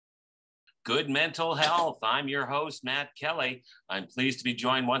Good mental health. I'm your host, Matt Kelly. I'm pleased to be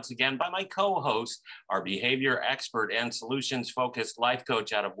joined once again by my co-host, our behavior expert and solutions-focused life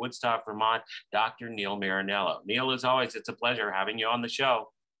coach out of Woodstock, Vermont, Dr. Neil Marinello. Neil, as always, it's a pleasure having you on the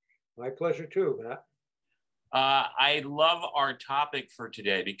show. My pleasure too, Matt. I love our topic for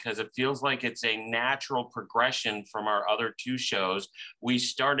today because it feels like it's a natural progression from our other two shows. We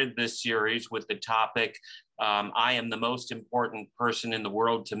started this series with the topic, I am the most important person in the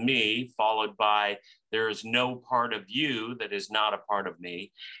world to me, followed by there is no part of you that is not a part of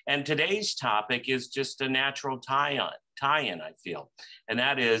me. And today's topic is just a natural tie-in, I feel. And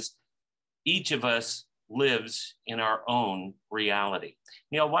that is each of us lives in our own reality.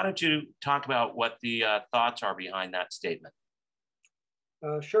 Neil, why don't you talk about what the thoughts are behind that statement?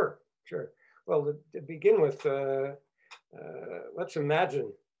 Sure. Well, to begin with, let's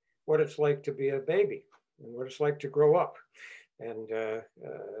imagine what it's like to be a baby and what it's like to grow up. And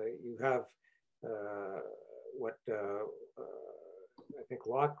you have what I think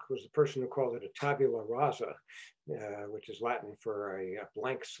Locke was the person who called it a tabula rasa, which is Latin for a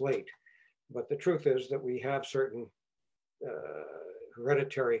blank slate. But the truth is that we have certain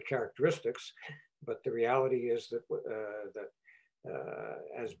hereditary characteristics, but the reality is that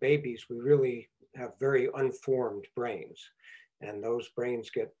as babies, we really have very unformed brains, and those brains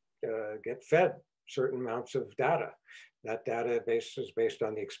get fed certain amounts of data. That data is based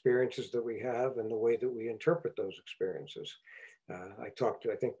on the experiences that we have and the way that we interpret those experiences. I talked,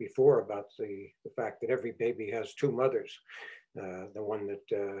 I think, before about the fact that every baby has two mothers. The one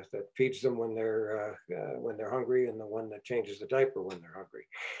that feeds them when they're hungry, and the one that changes the diaper when they're hungry.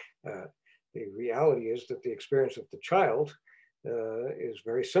 The reality is that the experience of the child is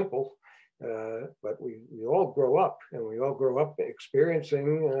very simple, but we all grow up, and we all grow up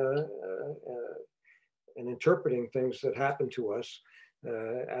experiencing and interpreting things that happen to us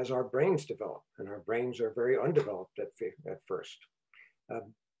as our brains develop, and our brains are very undeveloped at first.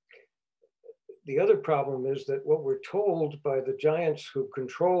 The other problem is that what we're told by the giants who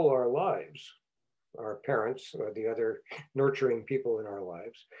control our lives, our parents or the other nurturing people in our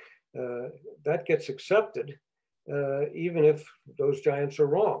lives, that gets accepted even if those giants are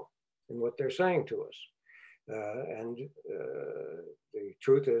wrong in what they're saying to us. And the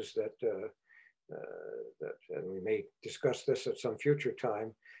truth is that, and we may discuss this at some future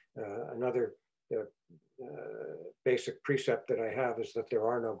time, another basic precept that I have is that there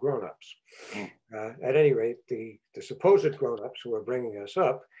are no grown-ups. At any rate, the supposed grown-ups who are bringing us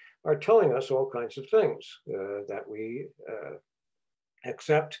up are telling us all kinds of things that we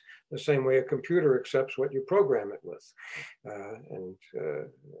accept the same way a computer accepts what you program it with. And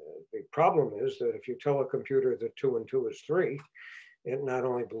the problem is that if you tell a computer that 2 and 2 is 3, it not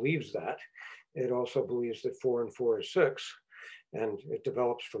only believes that, it also believes that 4 and 4 is 6. And it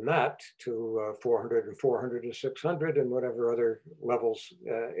develops from that to 400 and 400 to 600 and whatever other levels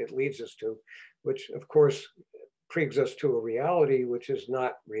it leads us to, which of course brings us to a reality which is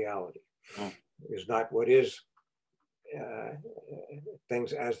not reality, is not what is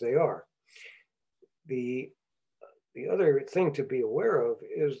things as they are. The other thing to be aware of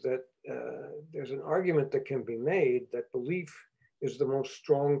is that there's an argument that can be made that belief is the most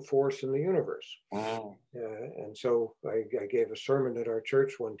strong force in the universe. Wow. And so I gave a sermon at our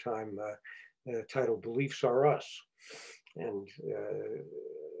church one time titled Beliefs Are Us. And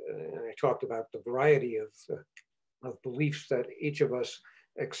I talked about the variety of beliefs that each of us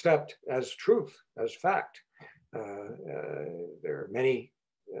accept as truth, as fact. There are many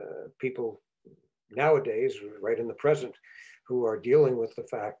people nowadays, right in the present, who are dealing with the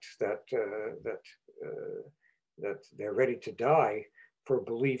fact that they're ready to die for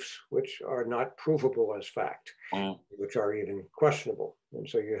beliefs which are not provable as fact, which are even questionable. And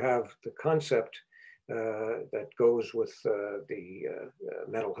so you have the concept that goes with the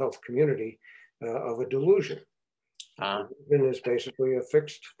mental health community of a delusion. Delusion is basically a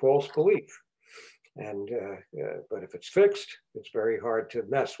fixed false belief. And but if it's fixed, it's very hard to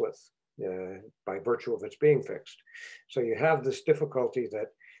mess with by virtue of its being fixed. So you have this difficulty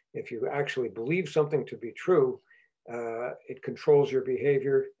that if you actually believe something to be true, it controls your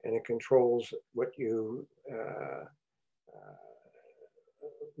behavior, and it controls what you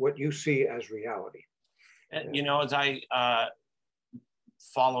see as reality. And, you know, as I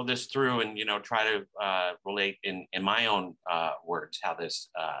follow this through and, you know, try to relate in my own words how this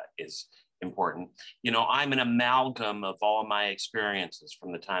is important. You know, I'm an amalgam of all my experiences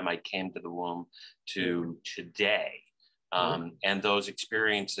from the time I came to the womb to today. And those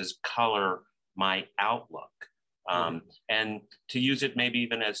experiences color my outlook. And to use it maybe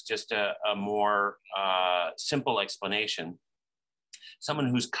even as just a more simple explanation, someone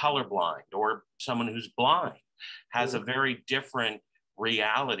who's colorblind or someone who's blind has a very different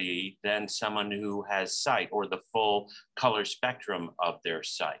reality than someone who has sight or the full color spectrum of their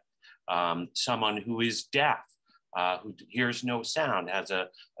sight. Someone who is deaf, who hears no sound, has a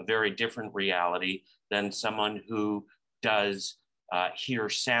very different reality than someone who does hear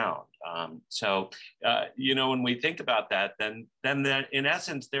sound. You know, when we think about that, then in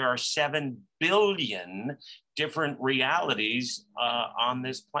essence, there are 7 billion different realities on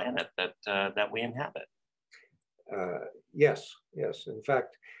this planet that we inhabit. Yes. In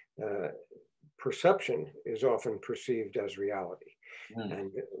fact, perception is often perceived as reality.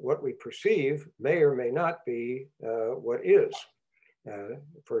 And what we perceive may or may not be what is.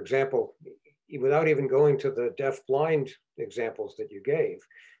 For example, without even going to the deaf-blind examples that you gave,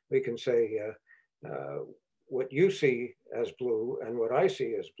 we can say what you see as blue and what I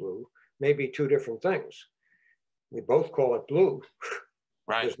see as blue may be 2 different things. We both call it blue.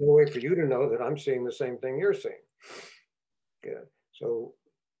 Right. There's no way for you to know that I'm seeing the same thing you're seeing. Yeah. So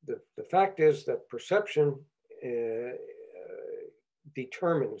the fact is that perception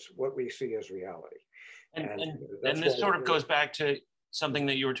determines what we see as reality. And this sort of goes back to something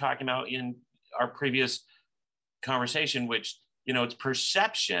that you were talking about in our previous conversation, which, you know, it's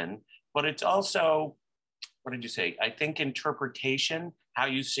perception, but it's also, what did you say? I think interpretation, how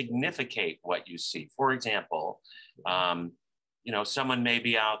you significate what you see. For example, you know, someone may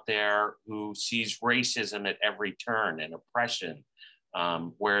be out there who sees racism at every turn and oppression,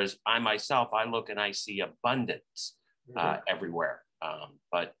 whereas I myself, I look and I see abundance everywhere.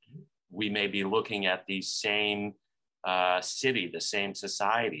 But we may be looking at the same city, the same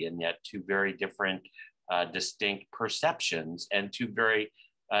society, and yet 2 very different distinct perceptions and 2 very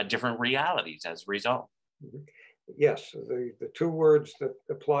different realities as a result. Yes, the 2 words that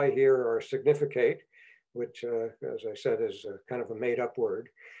apply here are significate, which, as I said, is kind of a made-up word,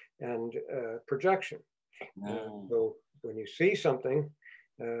 and projection. So when you see something,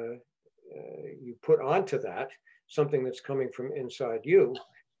 you put onto that something that's coming from inside you,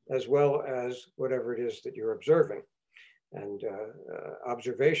 as well as whatever it is that you're observing. And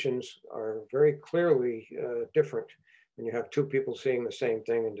observations are very clearly different when you have 2 people seeing the same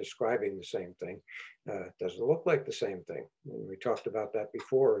thing and describing the same thing. It doesn't look like the same thing. And we talked about that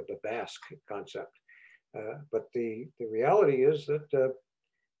before, the Basque concept. But the reality is that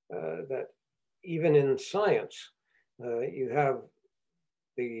that even in science, you have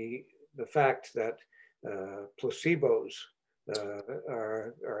the fact that placebos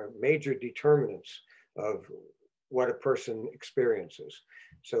are major determinants of what a person experiences.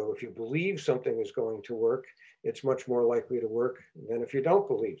 So if you believe something is going to work, it's much more likely to work than if you don't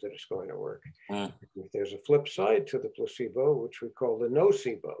believe that it's going to work. There's a flip side to the placebo, which we call the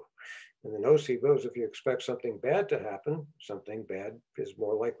nocebo. And the nocebo is if you expect something bad to happen, something bad is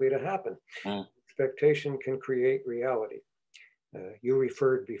more likely to happen. Expectation can create reality. You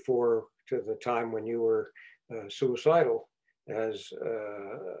referred before to the time when you were suicidal as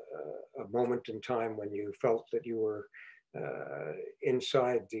a moment in time when you felt that you were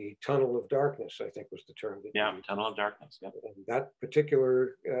inside the tunnel of darkness, I think was the term. Tunnel of darkness. Yeah. And that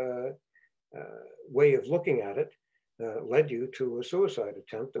particular way of looking at it led you to a suicide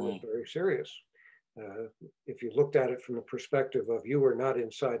attempt that was very serious. If you looked at it from the perspective of you were not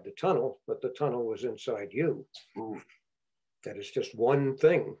inside the tunnel, but the tunnel was inside you, that is just one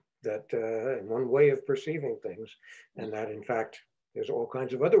thing that, and one way of perceiving things, and that in fact, there's all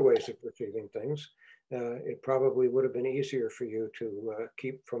kinds of other ways of perceiving things. It probably would have been easier for you to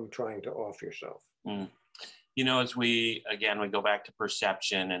keep from trying to off yourself. You know, as we go back to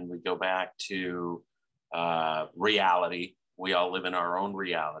perception and we go back to reality, we all live in our own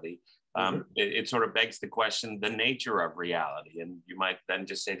reality. It sort of begs the question, the nature of reality. And you might then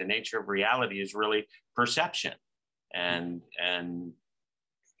just say the nature of reality is really perception and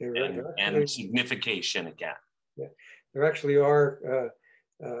signification again. Yeah. There actually are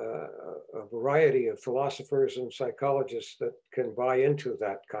a variety of philosophers and psychologists that can buy into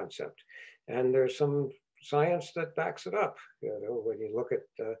that concept. And there's some science that backs it up. You know, when you look at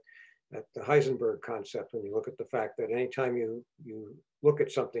the Heisenberg concept, when you look at the fact that anytime you look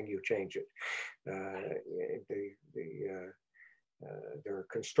at something, you change it. There are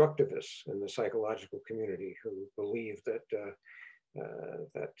constructivists in the psychological community who believe that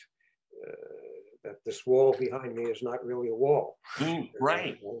that this wall behind me is not really a wall.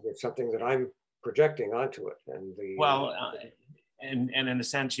 Right. It's something that I'm projecting onto it. And and in a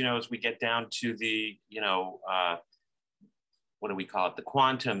sense, you know, as we get down to the, you know, what do we call it? The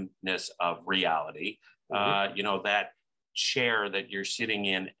quantumness of reality. You know, that chair that you're sitting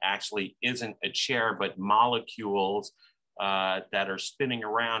in actually isn't a chair, but molecules that are spinning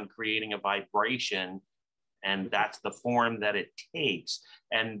around, creating a vibration, and that's the form that it takes.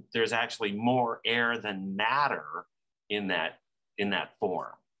 And there's actually more air than matter in that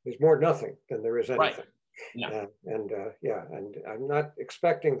form. There's more nothing than there is anything. Right. Yeah. And I'm not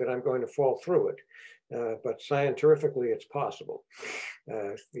expecting that I'm going to fall through it, but scientifically it's possible.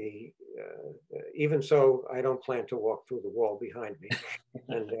 Even so, I don't plan to walk through the wall behind me.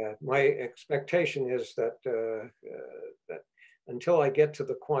 And my expectation is that that until I get to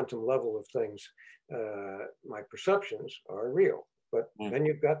the quantum level of things, my perceptions are real. But then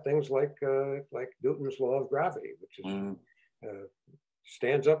you've got things like Newton's law of gravity, which is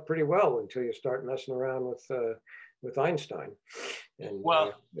stands up pretty well until you start messing around with Einstein. And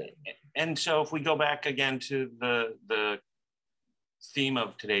and so if we go back again to the theme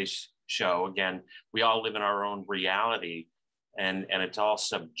of today's show, again, we all live in our own reality, and it's all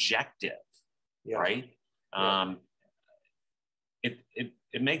subjective, right? Yeah.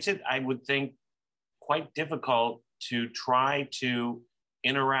 It makes it, I would think, quite difficult to try to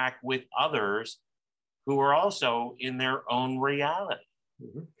interact with others who are also in their own reality.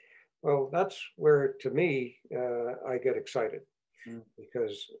 Mm-hmm. Well, that's where, to me, I get excited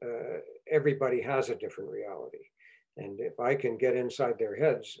because everybody has a different reality. And if I can get inside their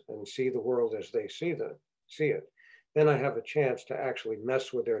heads and see the world as they see it, then I have a chance to actually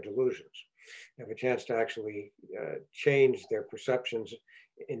mess with their delusions. I have a chance to actually change their perceptions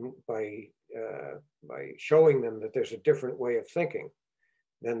by showing them that there's a different way of thinking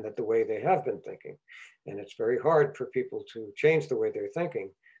than the way they have been thinking. And it's very hard for people to change the way they're thinking,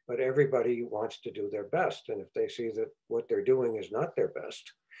 but everybody wants to do their best. And if they see that what they're doing is not their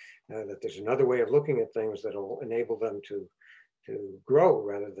best, that there's another way of looking at things that'll enable them to grow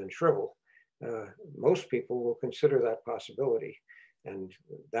rather than shrivel, most people will consider that possibility. And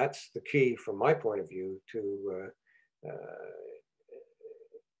that's the key, from my point of view, to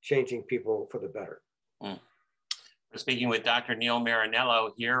changing people for the better. We're speaking with Dr. Neil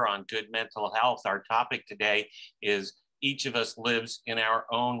Marinello here on Good Mental Health. Our topic today is each of us lives in our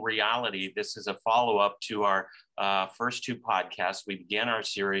own reality. This is a follow-up to our first two podcasts. We began our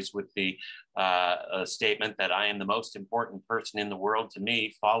series with the statement that I am the most important person in the world to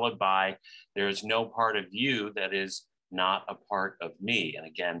me, followed by there's no part of you that is not a part of me. And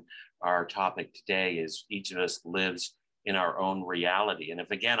again, our topic today is each of us lives in our own reality. And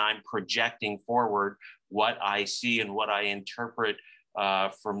if, again, I'm projecting forward what I see and what I interpret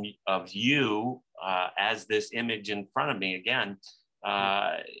of you as this image in front of me, again,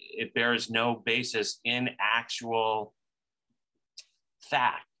 it bears no basis in actual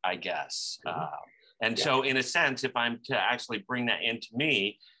fact, I guess. So in a sense, if I'm to actually bring that into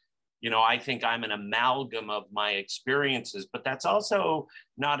me, I think I'm an amalgam of my experiences, but that's also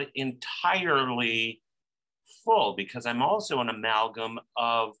not entirely full, because I'm also an amalgam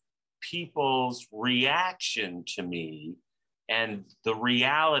of people's reaction to me and the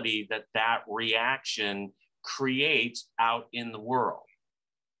reality that reaction creates out in the world.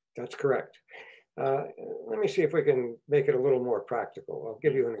 That's correct. Let me see if we can make it a little more practical. I'll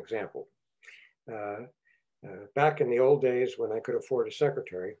give you an example. Back in the old days when I could afford a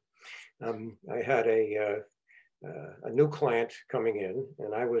secretary, I had a new client coming in,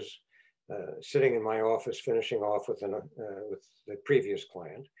 and I was sitting in my office finishing off with the previous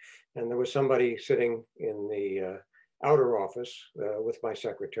client, and there was somebody sitting in the outer office with my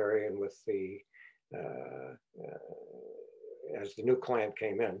secretary and with as the new client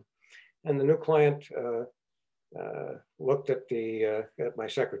came in, and the new client looked at my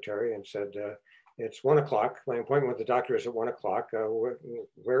secretary and said, "It's 1 o'clock. My appointment with the doctor is at 1 o'clock.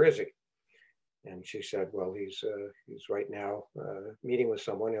 Where is he?" And she said, "Well, he's right now meeting with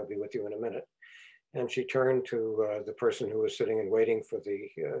someone. He'll be with you in a minute." And she turned to the person who was sitting and waiting for the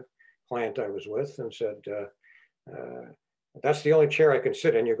client I was with and said, "That's the only chair I can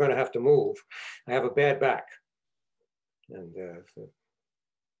sit in. You're going to have to move. I have a bad back." And the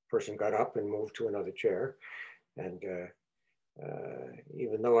person got up and moved to another chair. And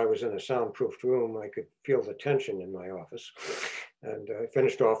even though I was in a soundproofed room, I could feel the tension in my office. And I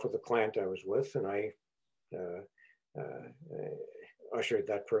finished off with the client I was with, and I ushered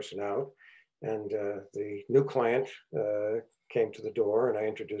that person out. And the new client came to the door, and I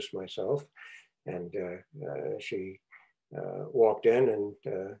introduced myself. And she walked in,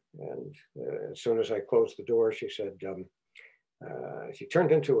 and as soon as I closed the door, she said, she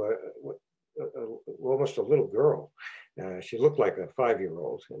turned into almost a little girl. She looked like a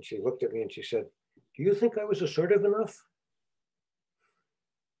 5-year-old, and she looked at me and she said, "Do you think I was assertive enough?"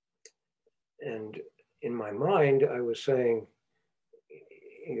 And in my mind, I was saying,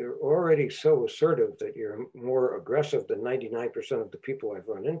 you're already so assertive that you're more aggressive than 99% of the people I've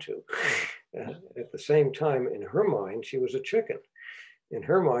run into. At the same time, in her mind, she was a chicken. In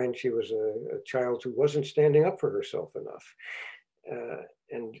her mind, she was a child who wasn't standing up for herself enough.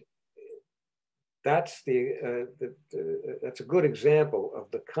 And that's that's a good example of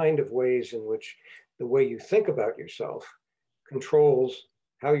the kind of ways in which the way you think about yourself controls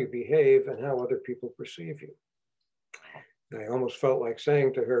how you behave and how other people perceive you. I almost felt like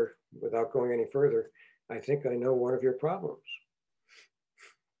saying to her, without going any further, I think I know one of your problems.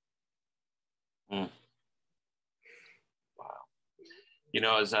 Mm. Wow. You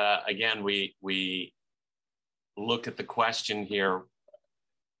know, as again, we look at the question here,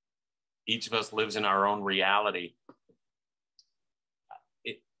 each of us lives in our own reality.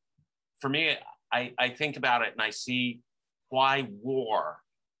 For me, I think about it and I see why war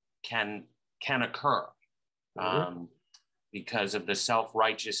can occur. Mm-hmm. Because of the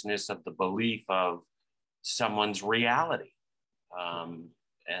self-righteousness of the belief of someone's reality.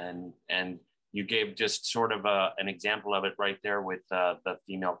 And you gave just sort of an example of it right there with the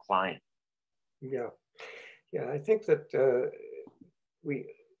female client. Yeah, I think that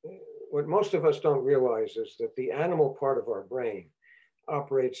what most of us don't realize is that the animal part of our brain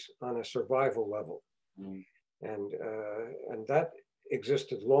operates on a survival level. Mm. And that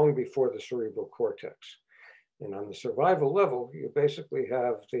existed long before the cerebral cortex. And on the survival level, you basically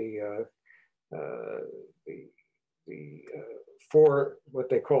have the four, what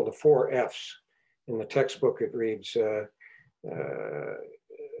they call the 4 Fs. In the textbook, it reads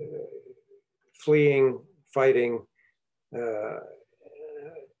fleeing, fighting,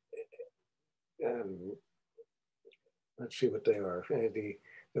 let's see what they are.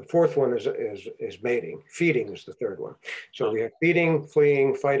 The fourth one is mating. Feeding is the third one. So we have feeding,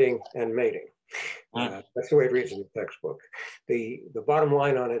 fleeing, fighting, and mating. That's the way it reads in the textbook. The bottom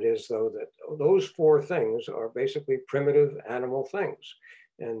line on it is, though, that those 4 things are basically primitive animal things,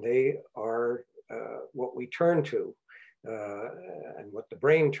 and they are what we turn to and what the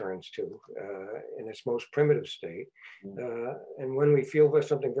brain turns to in its most primitive state. And when we feel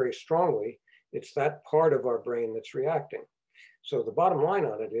something very strongly, it's that part of our brain that's reacting. So the bottom line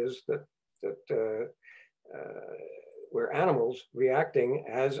on it is that we're animals reacting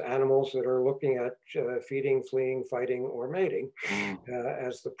as animals that are looking at feeding, fleeing, fighting, or mating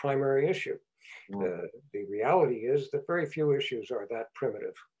as the primary issue. The reality is that very few issues are that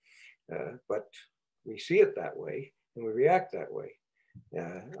primitive, but we see it that way and we react that way.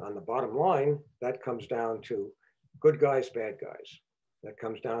 On the bottom line, that comes down to good guys, bad guys. That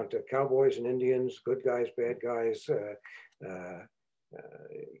comes down to cowboys and Indians, good guys, bad guys,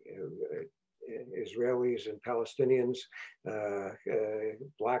 Israelis and Palestinians,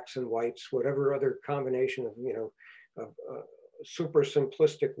 blacks and whites, whatever other combination of super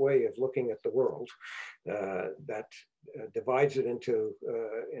simplistic way of looking at the world that divides it into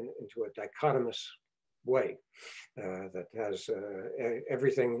a dichotomous way that has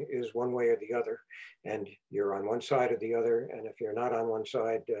everything is one way or the other, and you're on one side or the other, and if you're not on one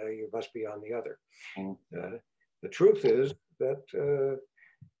side, you must be on the other. The truth is that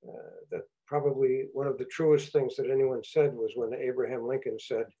that probably one of the truest things that anyone said was when Abraham Lincoln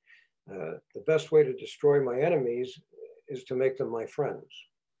said, the best way to destroy my enemies is to make them my friends.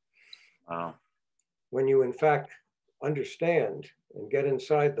 Wow. When you in fact understand and get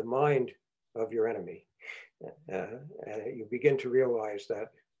inside the mind of your enemy, you begin to realize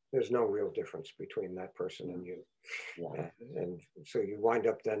that there's no real difference between that person and you. Yeah. And so you wind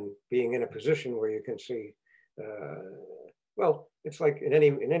up then being in a position where you can see, well, it's like in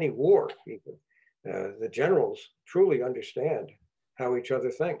any war, even, the generals truly understand how each other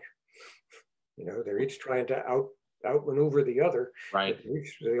think. They're each trying to outmaneuver the other. Right.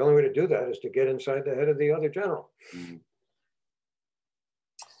 The only way to do that is to get inside the head of the other general. Mm-hmm.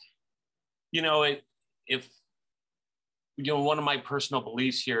 One of my personal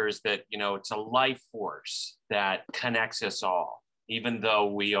beliefs here is that, it's a life force that connects us all, even though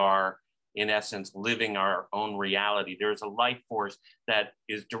we are, in essence, living our own reality. There's a life force that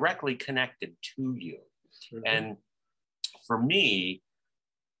is directly connected to you. Mm-hmm. And for me,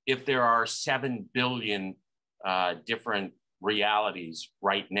 if there are 7 billion different realities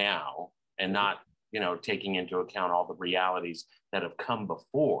right now, and not, taking into account all the realities that have come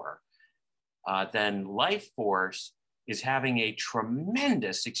before, then life force is having a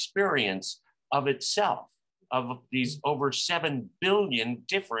tremendous experience of itself, of these over 7 billion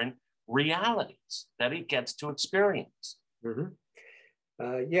different realities that it gets to experience. Mm-hmm.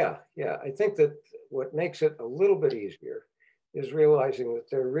 Yeah. I think that what makes it a little bit easier is realizing that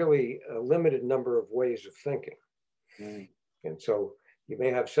there are really a limited number of ways of thinking. Mm. And so You may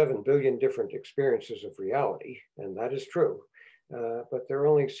have 7 billion different experiences of reality, and that is true. But there are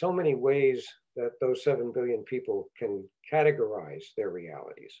only so many ways that those 7 billion people can categorize their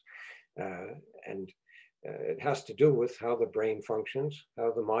realities. And it has to do with how the brain functions,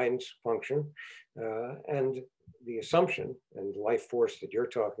 how the minds function, and the assumption and life force that you're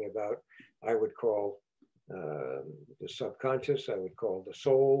talking about, I would call the subconscious, I would call the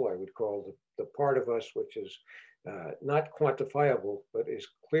soul, I would call the part of us which is not quantifiable, but is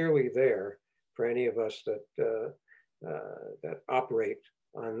clearly there for any of us that operate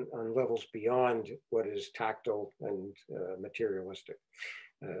on levels beyond what is tactile and materialistic.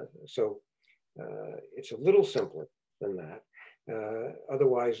 So it's a little simpler than that.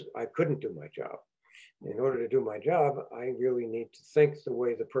 Otherwise, I couldn't do my job. In order to do my job, I really need to think the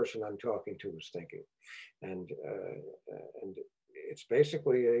way the person I'm talking to is thinking. And it's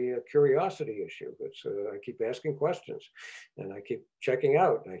basically a curiosity issue. It's I keep asking questions, and I keep checking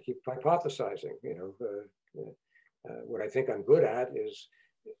out, and I keep hypothesizing. What I think I'm good at is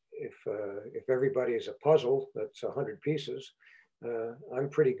if everybody is a puzzle that's 100 pieces, I'm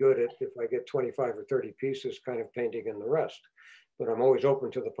pretty good at, if I get 25 or 30 pieces, kind of painting in the rest. But I'm always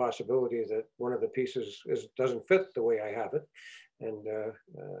open to the possibility that one of the pieces doesn't fit the way I have it, and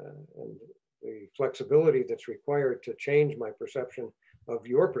the flexibility that's required to change my perception of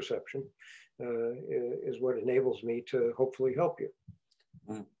your perception is what enables me to hopefully help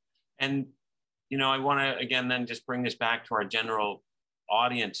you. And I want to again then just bring this back to our general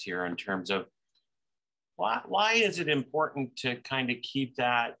audience here in terms of why is it important to kind of keep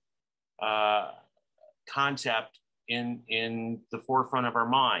that concept in the forefront of our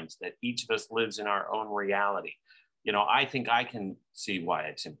minds, that each of us lives in our own reality. I think I can see why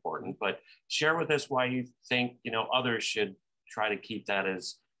it's important, but share with us why you think others should try to keep that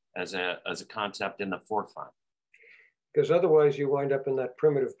as a concept in the forefront. Because otherwise you wind up in that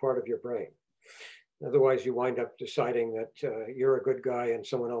primitive part of your brain. Otherwise you wind up deciding that you're a good guy and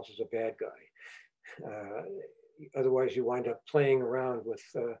someone else is a bad guy. Otherwise you wind up playing around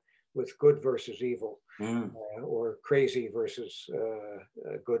with good versus evil, or crazy versus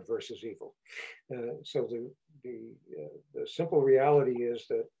good versus evil. So the simple reality is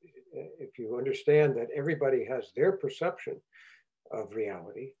that if you understand that everybody has their perception of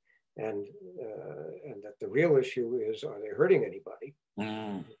reality, and that the real issue is, are they hurting anybody?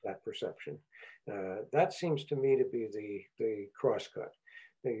 That perception. That seems to me to be the crosscut.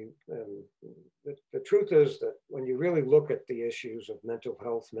 The truth is that when you really look at the issues of mental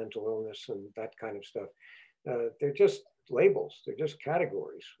health, mental illness, and that kind of stuff, they're just labels, they're just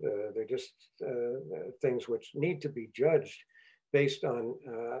categories, they're just things which need to be judged based on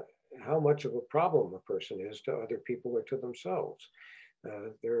how much of a problem a person is to other people or to themselves.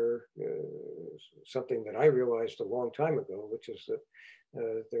 There something that I realized a long time ago, which is that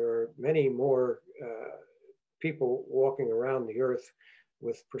there are many more people walking around the earth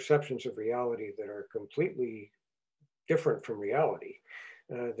with perceptions of reality that are completely different from reality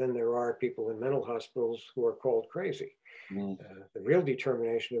than there are people in mental hospitals who are called crazy. The real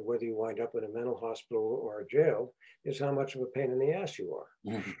determination of whether you wind up in a mental hospital or a jail is how much of a pain in the ass you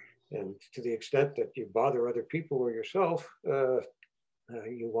are. And to the extent that you bother other people or yourself,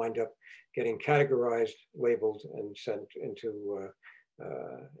 you wind up getting categorized, labeled, and sent into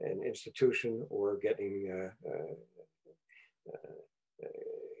an institution, or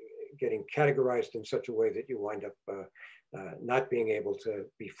getting categorized in such a way that you wind up not being able to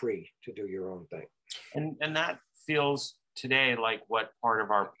be free to do your own thing. And that feels today like what part of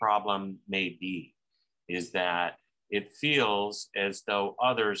our problem may be, is that it feels as though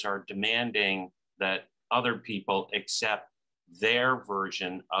others are demanding that other people accept their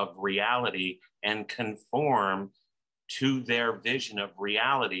version of reality and conform to their vision of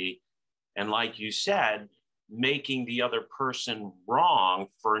reality. And like you said, making the other person wrong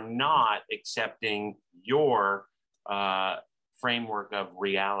for not accepting your framework of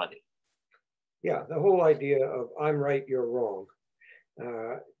reality. Yeah, the whole idea of I'm right, you're wrong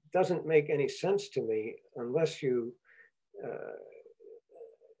doesn't make any sense to me unless you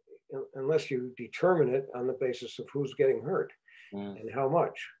determine it on the basis of who's getting hurt and how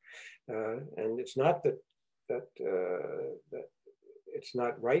much. And it's not that it's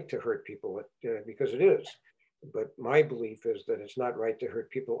not right to hurt people, because it is. But my belief is that it's not right to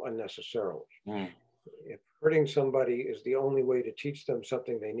hurt people unnecessarily. If hurting somebody is the only way to teach them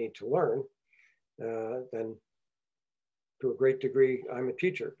something they need to learn, then to a great degree, I'm a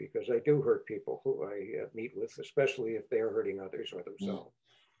teacher, because I do hurt people who I meet with, especially if they are hurting others or themselves.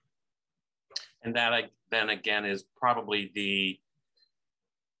 And that then again is probably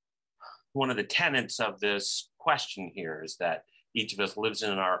one of the tenets of this question here, is that each of us lives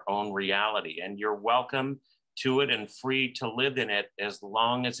in our own reality, and you're welcome to it and free to live in it as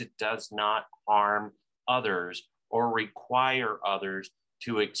long as it does not harm others or require others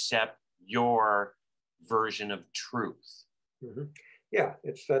to accept your version of truth. Mm-hmm. Yeah,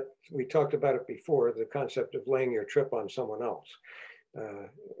 it's that we talked about it before, the concept of laying your trip on someone else.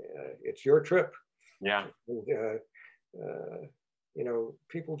 It's your trip. Yeah. And,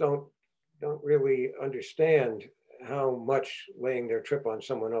 people don't really understand how much laying their trip on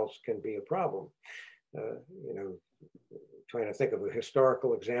someone else can be a problem. Trying to think of a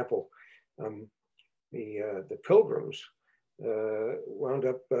historical example, the Pilgrims wound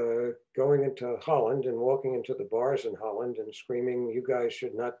up going into Holland and walking into the bars in Holland and screaming, "You guys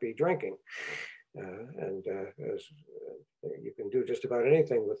should not be drinking." As you can do just about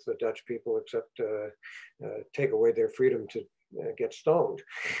anything with the Dutch people except take away their freedom to get stoned.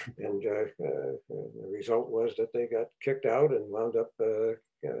 And the result was that they got kicked out and wound up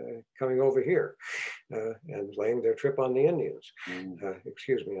coming over here and laying their trip on the Indians, on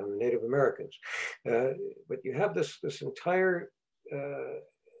the Native Americans. But you have this entire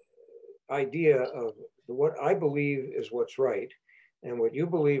idea of what I believe is what's right and what you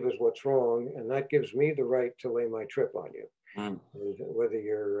believe is what's wrong, and that gives me the right to lay my trip on you. And whether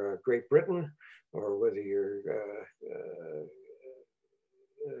you're Great Britain or whether you're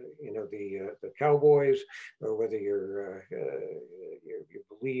the Cowboys, or whether you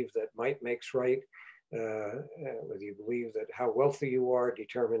believe that might makes right, whether you believe that how wealthy you are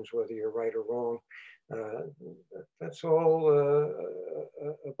determines whether you're right or wrong, that's all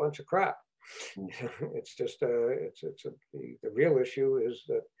a bunch of crap. It's just the real issue is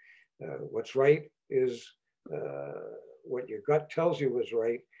that what's right is what your gut tells you is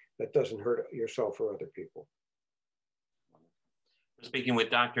right. That doesn't hurt yourself or other people. Speaking with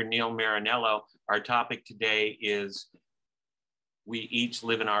Dr. Neil Marinello, our topic today is we each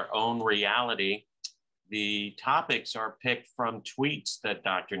live in our own reality. The topics are picked from tweets that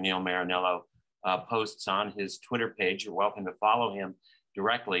Dr. Neil Marinello posts on his Twitter page. You're welcome to follow him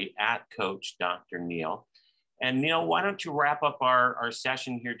directly at Coach Dr. Neil. And Neil, why don't you wrap up our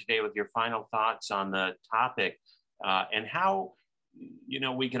session here today with your final thoughts on the topic and how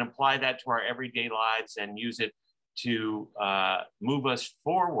we can apply that to our everyday lives and use it to move us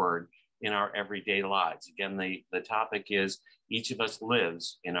forward in our everyday lives. Again, the topic is each of us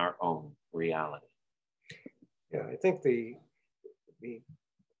lives in our own reality. Yeah, I think the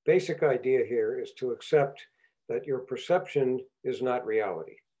basic idea here is to accept that your perception is not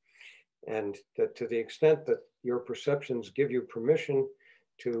reality. And that to the extent that your perceptions give you permission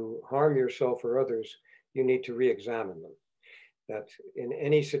to harm yourself or others, you need to re-examine them. That in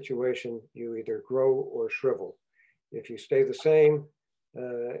any situation, you either grow or shrivel. If you stay the same,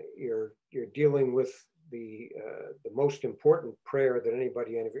 you're dealing with the most important prayer that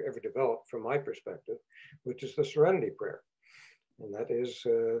anybody ever developed, from my perspective, which is the serenity prayer. And that is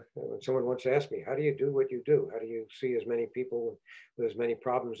when someone once asked me, how do you do what you do? How do you see as many people with as many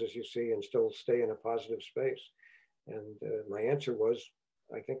problems as you see and still stay in a positive space? And my answer was,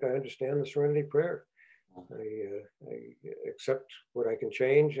 I think I understand the serenity prayer. I accept what I can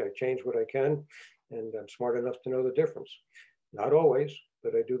change. I change what I can. And I'm smart enough to know the difference. Not always,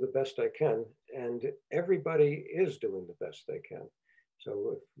 but I do the best I can. And everybody is doing the best they can.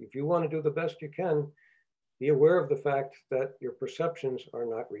 So if you want to do the best you can, be aware of the fact that your perceptions are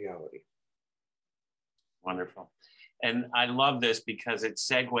not reality. Wonderful. And I love this because it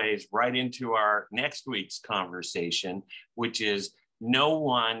segues right into our next week's conversation, which is no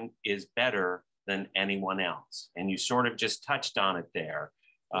one is better than anyone else. And you sort of just touched on it there.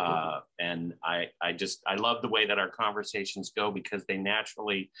 And I love the way that our conversations go because they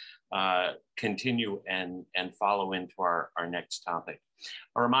naturally continue and follow into our next topic.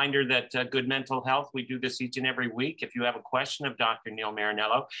 A reminder that Good Mental Health, we do this each and every week. If you have a question of Dr. Neil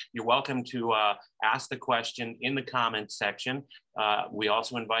Marinello, you're welcome to ask the question in the comments section. We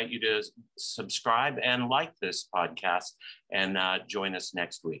also invite you to subscribe and like this podcast and join us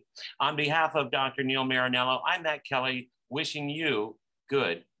next week. On behalf of Dr. Neil Marinello, I'm Matt Kelly, wishing you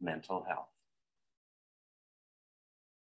good mental health.